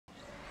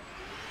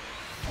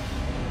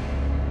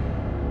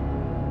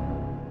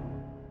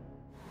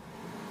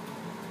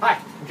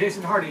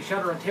Jason Hardy,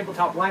 Shadowrun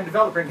Tabletop Line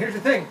Developer, and here's the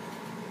thing.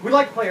 We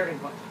like player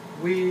input.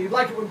 We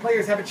like it when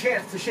players have a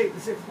chance to shape the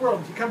sixth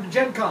world. If you come to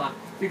Gen Con,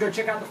 if you go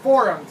check out the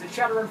forums at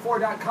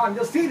shadowrun4.com,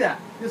 you'll see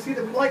that. You'll see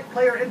that we like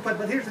player input,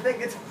 but here's the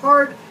thing, it's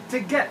hard to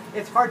get.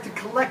 It's hard to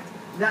collect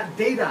that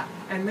data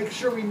and make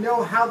sure we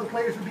know how the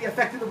players would be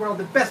affecting the world.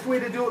 The best way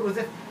to do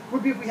it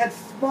would be if we had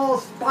small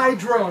spy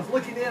drones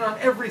looking in on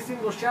every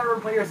single Shadowrun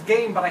player's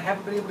game, but I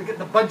haven't been able to get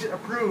the budget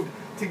approved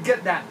to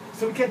get that.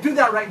 So we can't do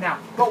that right now.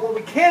 But what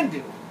we can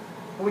do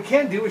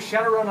is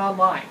Shadowrun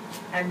Online.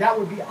 And that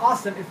would be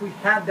awesome if we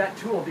had that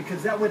tool,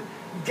 because that would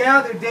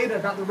gather data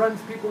about the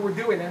runs people were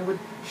doing and would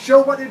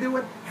show what they're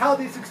doing, how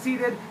they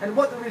succeeded, and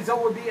what the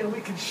result would be, and we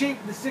could shape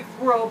the sixth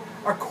world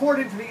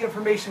according to the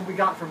information we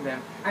got from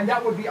them. And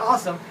that would be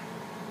awesome,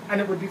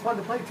 and it would be fun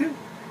to play too.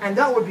 And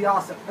that would be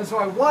awesome. And so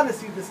I want to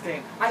see this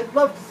game. I'd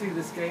love to see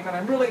this game, and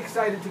I'm really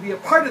excited to be a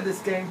part of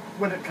this game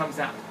when it comes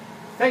out.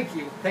 Thank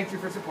you. Thank you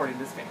for supporting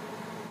this game.